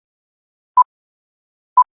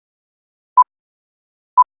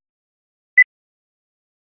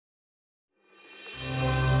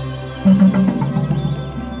The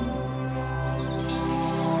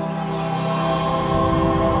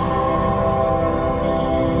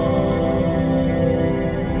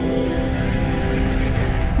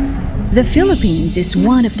Philippines is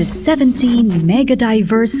one of the 17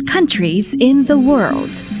 mega-diverse countries in the world.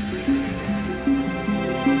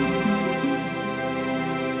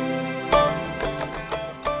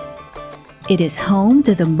 It is home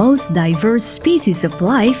to the most diverse species of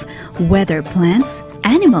life, whether plants,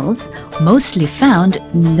 animals, mostly found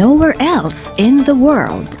nowhere else in the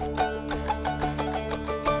world.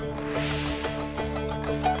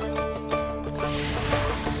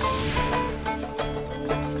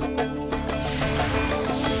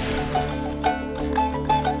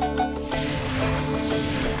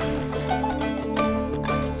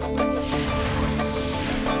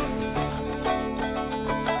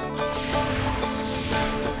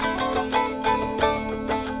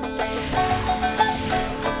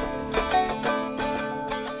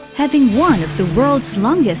 Having one of the world's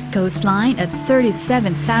longest coastline at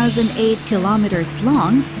 37,008 kilometers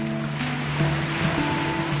long,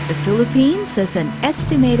 the Philippines has an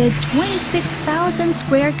estimated 26,000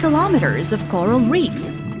 square kilometers of coral reefs,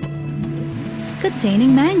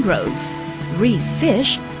 containing mangroves, reef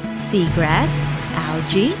fish, seagrass,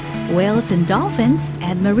 algae, whales and dolphins,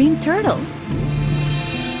 and marine turtles.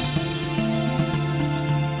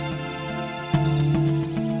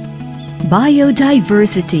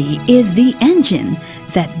 Biodiversity is the engine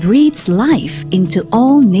that breathes life into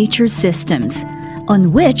all nature systems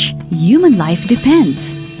on which human life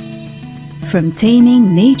depends. From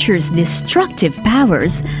taming nature's destructive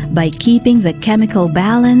powers by keeping the chemical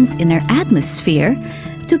balance in our atmosphere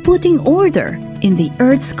to putting order in the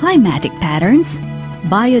Earth's climatic patterns,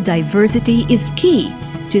 biodiversity is key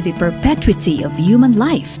to the perpetuity of human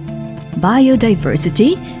life.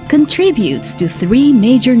 Biodiversity contributes to three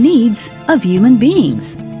major needs of human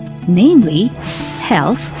beings, namely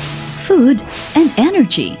health, food, and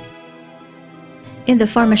energy. In the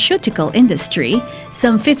pharmaceutical industry,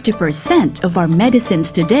 some 50% of our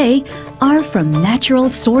medicines today are from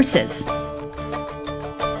natural sources.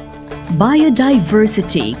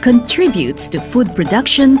 Biodiversity contributes to food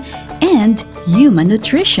production and human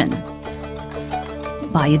nutrition.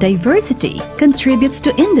 Biodiversity contributes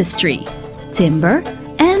to industry, timber,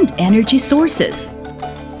 and energy sources.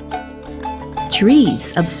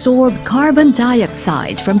 Trees absorb carbon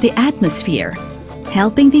dioxide from the atmosphere,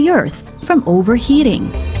 helping the Earth from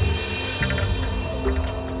overheating.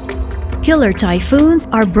 Killer typhoons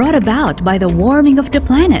are brought about by the warming of the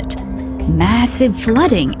planet. Massive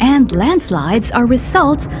flooding and landslides are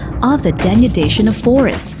results of the denudation of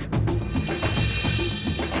forests.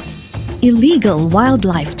 Illegal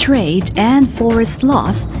wildlife trade and forest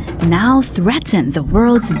loss now threaten the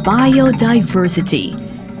world's biodiversity,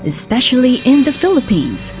 especially in the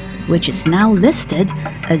Philippines, which is now listed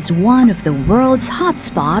as one of the world's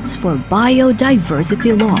hotspots for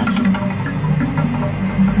biodiversity loss.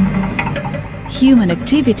 Human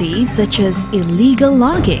activities such as illegal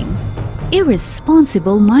logging,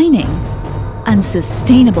 irresponsible mining,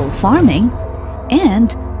 unsustainable farming,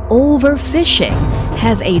 and overfishing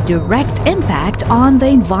have a direct impact on the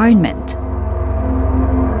environment.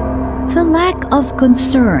 The lack of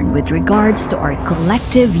concern with regards to our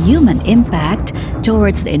collective human impact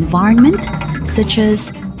towards the environment, such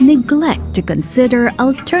as neglect to consider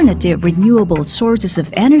alternative renewable sources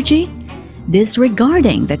of energy,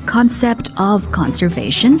 disregarding the concept of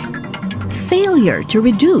conservation, failure to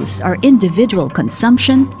reduce our individual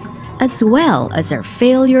consumption, as well as our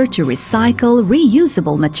failure to recycle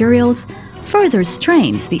reusable materials, further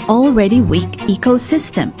strains the already weak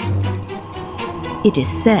ecosystem. It is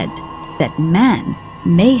said that man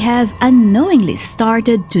may have unknowingly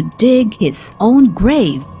started to dig his own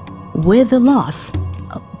grave with the loss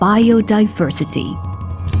of biodiversity.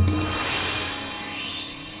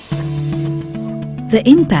 The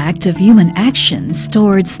impact of human actions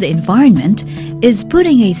towards the environment is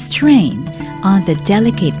putting a strain on the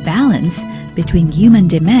delicate balance between human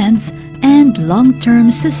demands and long-term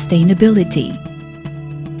sustainability.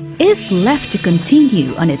 If left to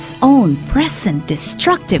continue on its own present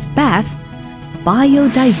destructive path,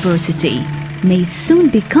 biodiversity may soon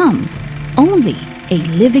become only a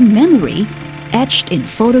living memory etched in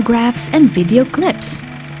photographs and video clips.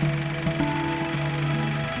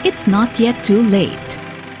 It's not yet too late.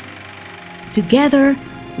 Together,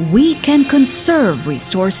 we can conserve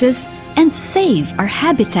resources and save our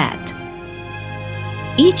habitat.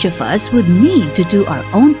 Each of us would need to do our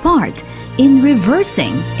own part in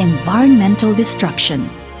reversing environmental destruction.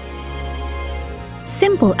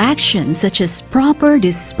 Simple actions such as proper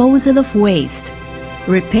disposal of waste,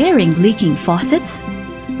 repairing leaking faucets,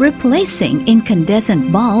 replacing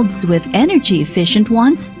incandescent bulbs with energy-efficient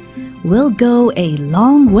ones will go a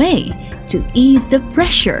long way to ease the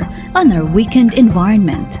pressure on our weakened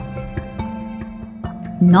environment.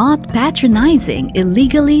 Not patronizing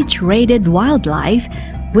illegally traded wildlife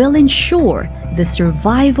will ensure the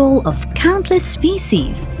survival of countless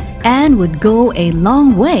species and would go a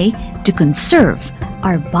long way to conserve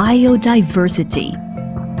our biodiversity.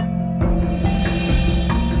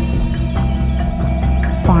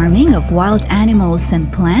 Farming of wild animals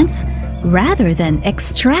and plants, rather than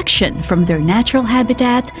extraction from their natural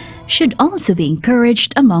habitat, should also be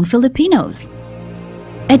encouraged among Filipinos.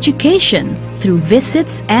 Education through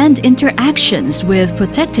visits and interactions with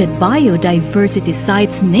protected biodiversity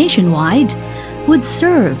sites nationwide would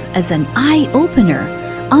serve as an eye-opener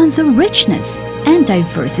on the richness and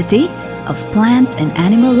diversity of plant and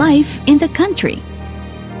animal life in the country.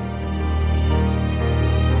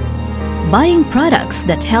 Buying products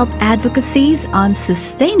that help advocacies on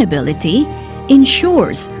sustainability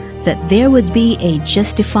ensures that there would be a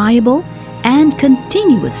justifiable and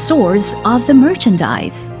continuous source of the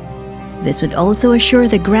merchandise. This would also assure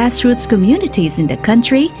the grassroots communities in the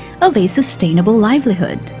country of a sustainable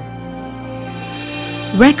livelihood.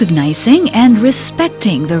 Recognizing and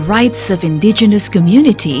respecting the rights of indigenous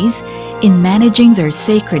communities in managing their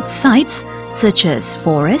sacred sites such as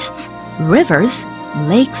forests, rivers,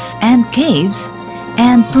 lakes, and caves,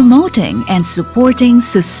 and promoting and supporting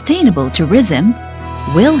sustainable tourism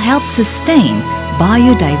will help sustain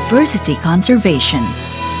biodiversity conservation.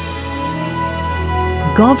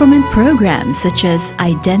 Government programs such as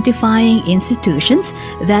identifying institutions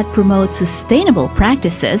that promote sustainable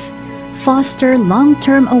practices foster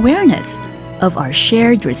long-term awareness of our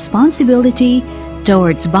shared responsibility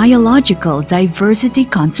towards biological diversity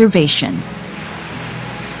conservation.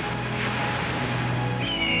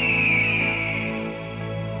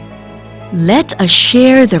 Let us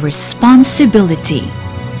share the responsibility.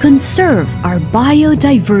 Conserve our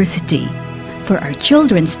biodiversity for our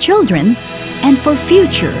children's children and for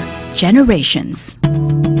future generations.